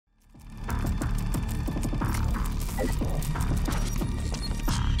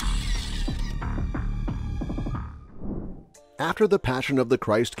After The Passion of the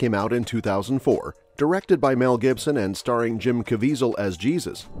Christ came out in 2004, directed by Mel Gibson and starring Jim Caviezel as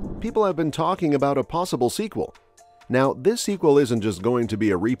Jesus, people have been talking about a possible sequel. Now, this sequel isn't just going to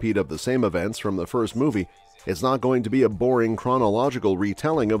be a repeat of the same events from the first movie. It's not going to be a boring chronological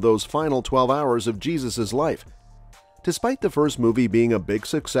retelling of those final 12 hours of Jesus' life. Despite the first movie being a big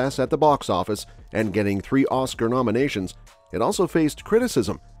success at the box office and getting 3 Oscar nominations, it also faced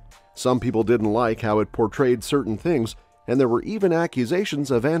criticism. Some people didn't like how it portrayed certain things, and there were even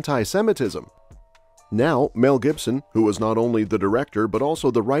accusations of anti-Semitism. Now, Mel Gibson, who was not only the director but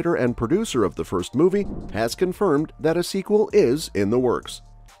also the writer and producer of the first movie, has confirmed that a sequel is in the works.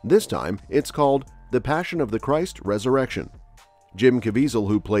 This time, it's called The Passion of the Christ Resurrection. Jim Caviezel,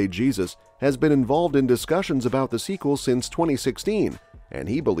 who played Jesus, has been involved in discussions about the sequel since 2016, and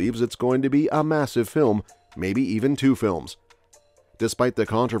he believes it's going to be a massive film, maybe even 2 films. Despite the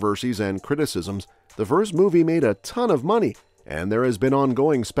controversies and criticisms, the first movie made a ton of money, and there has been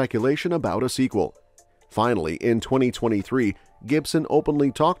ongoing speculation about a sequel. Finally, in 2023, Gibson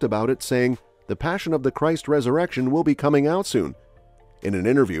openly talked about it, saying, "The Passion of the Christ Resurrection will be coming out soon." In an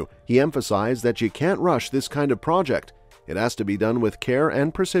interview, he emphasized that you can't rush this kind of project. It has to be done with care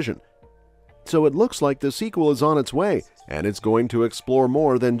and precision. So it looks like the sequel is on its way, and it's going to explore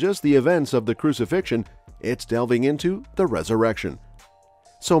more than just the events of the crucifixion. It's delving into the resurrection.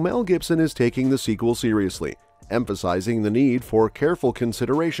 So Mel Gibson is taking the sequel seriously, emphasizing the need for careful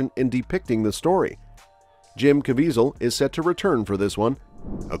consideration in depicting the story. Jim Caviezel is set to return for this one.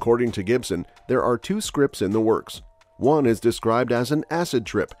 According to Gibson, there are 2 scripts in the works. One is described as an acid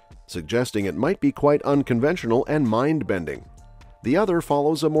trip, suggesting it might be quite unconventional and mind-bending. The other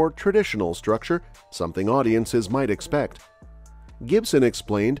follows a more traditional structure, something audiences might expect. Gibson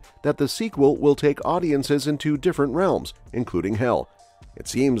explained that the sequel will take audiences into different realms, including hell. It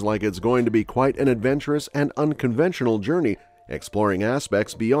seems like it's going to be quite an adventurous and unconventional journey, exploring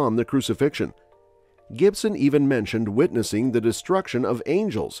aspects beyond the crucifixion. Gibson even mentioned witnessing the destruction of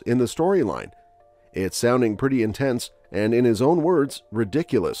angels in the storyline. It's sounding pretty intense and, in his own words,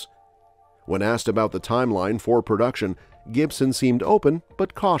 ridiculous. When asked about the timeline for production, Gibson seemed open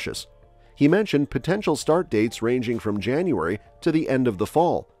but cautious. He mentioned potential start dates ranging from January to the end of the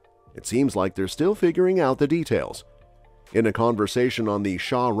fall. It seems like they're still figuring out the details. In a conversation on the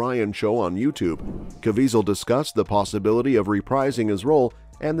Shaw Ryan Show on YouTube, Caviezel discussed the possibility of reprising his role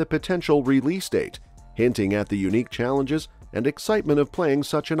and the potential release date, hinting at the unique challenges and excitement of playing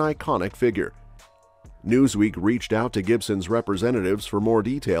such an iconic figure. Newsweek reached out to Gibson's representatives for more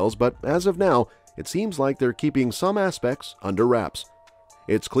details, but as of now, it seems like they're keeping some aspects under wraps.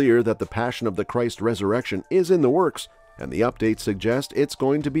 It's clear that The Passion of the Christ Resurrection is in the works, and the updates suggest it's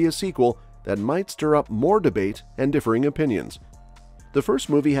going to be a sequel that might stir up more debate and differing opinions. The first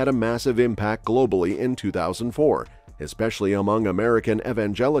movie had a massive impact globally in 2004, especially among American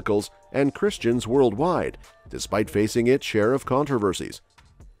evangelicals and Christians worldwide, despite facing its share of controversies.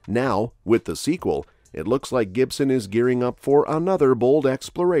 Now, with the sequel, it looks like Gibson is gearing up for another bold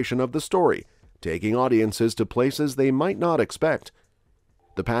exploration of the story, taking audiences to places they might not expect.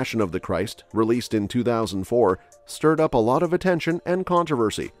 The Passion of the Christ, released in 2004, stirred up a lot of attention and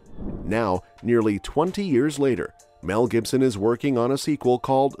controversy. Now, nearly 20 years later, Mel Gibson is working on a sequel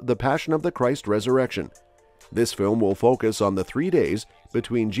called The Passion of the Christ Resurrection. This film will focus on the 3 days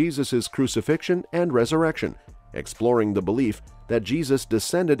between Jesus' crucifixion and resurrection, exploring the belief that Jesus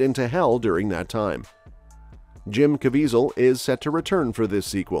descended into hell during that time. Jim Caviezel is set to return for this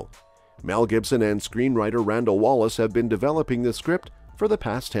sequel. Mel Gibson and screenwriter Randall Wallace have been developing the script for the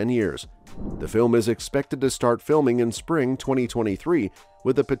past 10 years. The film is expected to start filming in spring 2023,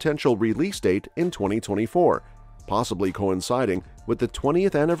 with a potential release date in 2024, possibly coinciding with the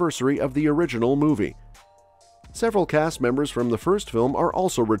 20th anniversary of the original movie. Several cast members from the first film are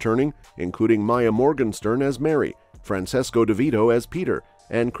also returning, including Maia Morgenstern as Mary, Francesco DeVito as Peter,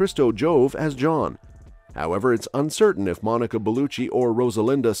 and Christo Jove as John. However, it's uncertain if Monica Bellucci or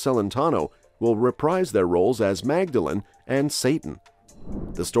Rosalinda Celentano will reprise their roles as Magdalene and Satan.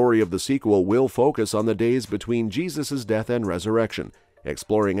 The story of the sequel will focus on the days between Jesus' death and resurrection,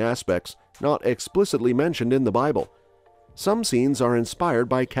 exploring aspects not explicitly mentioned in the Bible. Some scenes are inspired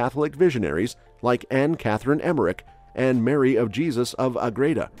by Catholic visionaries like Anne Catherine Emmerich and Mary of Jesus of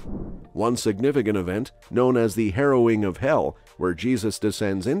Agreda. One significant event, known as the Harrowing of Hell, where Jesus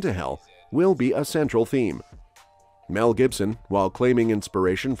descends into hell, will be a central theme. Mel Gibson, while claiming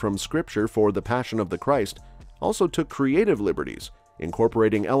inspiration from Scripture for The Passion of the Christ, also took creative liberties,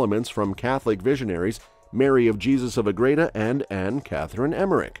 incorporating elements from Catholic visionaries Mary of Jesus of Agreda and Anne Catherine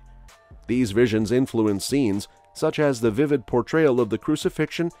Emmerich. These visions influence scenes such as the vivid portrayal of the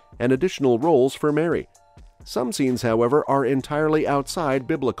crucifixion and additional roles for Mary. Some scenes, however, are entirely outside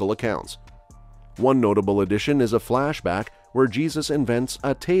biblical accounts. One notable addition is a flashback where Jesus invents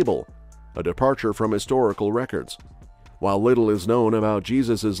a table, a departure from historical records. While little is known about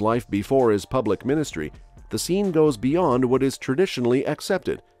Jesus' life before his public ministry, the scene goes beyond what is traditionally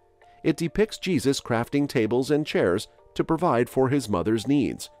accepted. It depicts Jesus crafting tables and chairs to provide for his mother's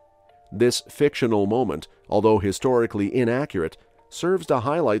needs. This fictional moment, although historically inaccurate, serves to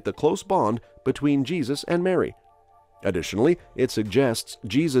highlight the close bond between Jesus and Mary. Additionally, it suggests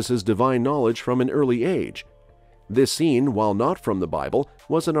Jesus' divine knowledge from an early age. This scene, while not from the Bible,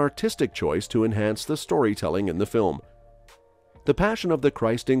 was an artistic choice to enhance the storytelling in the film. The Passion of the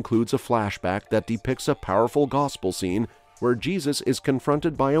Christ includes a flashback that depicts a powerful gospel scene where Jesus is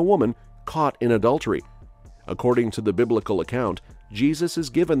confronted by a woman caught in adultery. According to the biblical account, Jesus is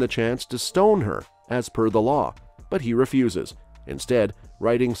given the chance to stone her, as per the law, but he refuses, instead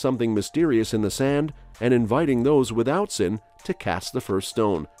writing something mysterious in the sand and inviting those without sin to cast the first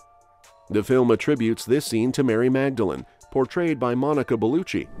stone. The film attributes this scene to Mary Magdalene, portrayed by Monica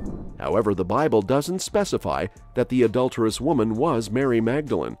Bellucci. However, the Bible doesn't specify that the adulterous woman was Mary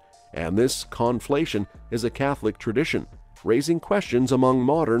Magdalene, and this conflation is a Catholic tradition, raising questions among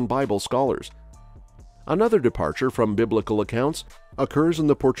modern Bible scholars. Another departure from biblical accounts occurs in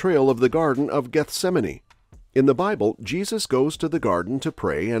the portrayal of the Garden of Gethsemane. In the Bible, Jesus goes to the garden to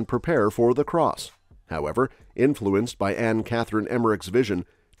pray and prepare for the cross. However, influenced by Anne Catherine Emmerich's vision,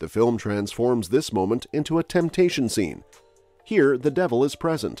 the film transforms this moment into a temptation scene. Here, the devil is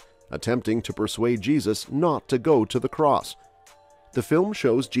present, attempting to persuade Jesus not to go to the cross. The film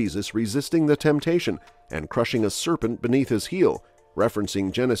shows Jesus resisting the temptation and crushing a serpent beneath his heel,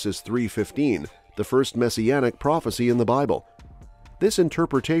 referencing Genesis 3:15, the first messianic prophecy in the Bible. This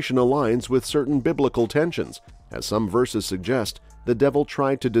interpretation aligns with certain biblical tensions, as some verses suggest the devil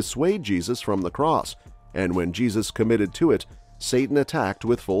tried to dissuade Jesus from the cross, and when Jesus committed to it, Satan attacked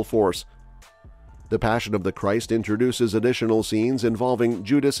with full force. The Passion of the Christ introduces additional scenes involving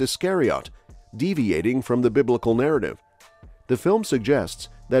Judas Iscariot, deviating from the biblical narrative. The film suggests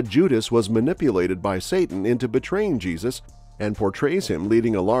that Judas was manipulated by Satan into betraying Jesus and portrays him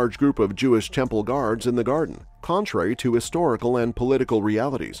leading a large group of Jewish temple guards in the garden, contrary to historical and political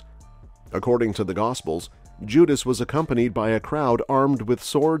realities. According to the Gospels, Judas was accompanied by a crowd armed with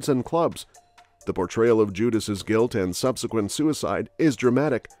swords and clubs. The portrayal of Judas's guilt and subsequent suicide is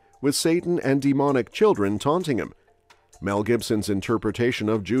dramatic, with Satan and demonic children taunting him. Mel Gibson's interpretation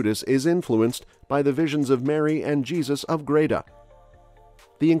of Judas is influenced by the visions of Mary and Jesus of Greda.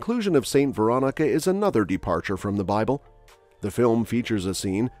 The inclusion of Saint Veronica is another departure from the Bible. The film features a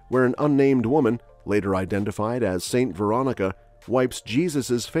scene where an unnamed woman, later identified as Saint Veronica, wipes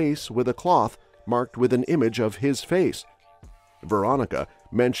Jesus' face with a cloth marked with an image of his face. Veronica,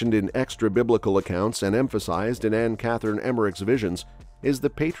 mentioned in extra-biblical accounts and emphasized in Anne Catherine Emmerich's visions, is the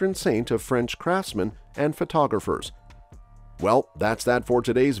patron saint of French craftsmen and photographers. Well, that's that for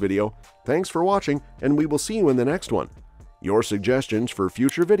today's video. Thanks for watching, and we will see you in the next one. Your suggestions for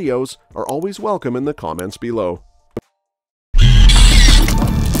future videos are always welcome in the comments below.